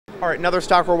All right, another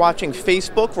stock we're watching,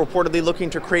 Facebook, reportedly looking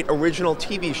to create original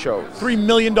TV shows. $3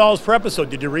 million per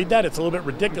episode. Did you read that? It's a little bit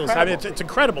ridiculous. Incredible. I mean, it's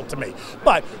incredible to me.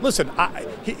 But listen,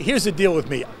 here's the deal with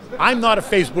me. I'm not a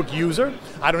Facebook user.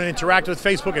 I don't interact with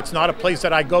Facebook. It's not a place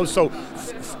that I go, so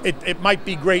it might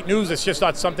be great news. It's just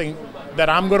not something that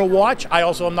I'm going to watch. I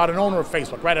also am not an owner of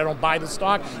Facebook, right? I don't buy the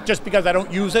stock just because I don't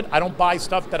use it. I don't buy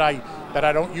stuff that I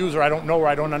don't use or I don't know or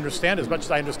I don't understand. As much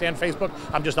as I understand Facebook,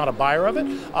 I'm just not a buyer of it.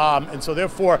 And so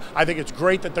therefore, I think it's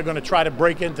great that they're going to try to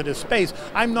break into this space.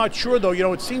 I'm not sure though, you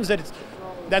know, it seems that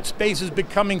that space is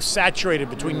becoming saturated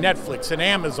between Netflix and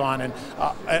Amazon and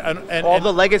all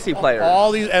the legacy players.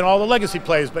 All the legacy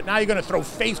players, but now you're going to throw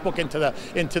Facebook into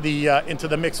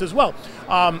the mix as well.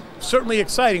 Certainly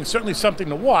exciting, certainly something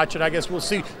to watch, and I guess we'll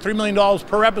see $3 million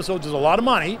per episode is a lot of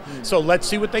money. So let's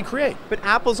see what they create. But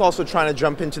Apple's also trying to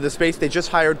jump into the space. They just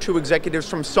hired 2 executives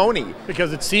from Sony.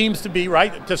 Because it seems to be,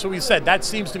 right, just what we said, that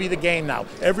seems to be the game now.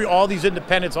 All these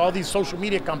independents, all these social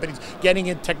media companies,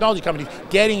 technology companies,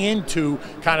 getting into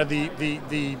kind of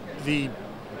the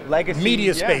legacy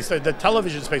media space, the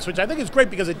television space, which I think is great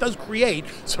because it does create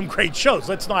some great shows.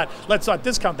 Let's not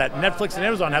discount that. Netflix and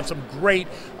Amazon have some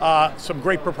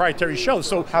great proprietary shows.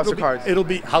 So House of Cards. It'll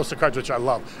be House of Cards, which I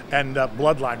love, and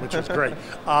Bloodline, which is great.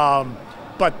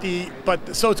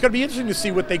 So it's going to be interesting to see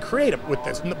what they create with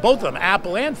this. Both of them,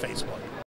 Apple and Facebook.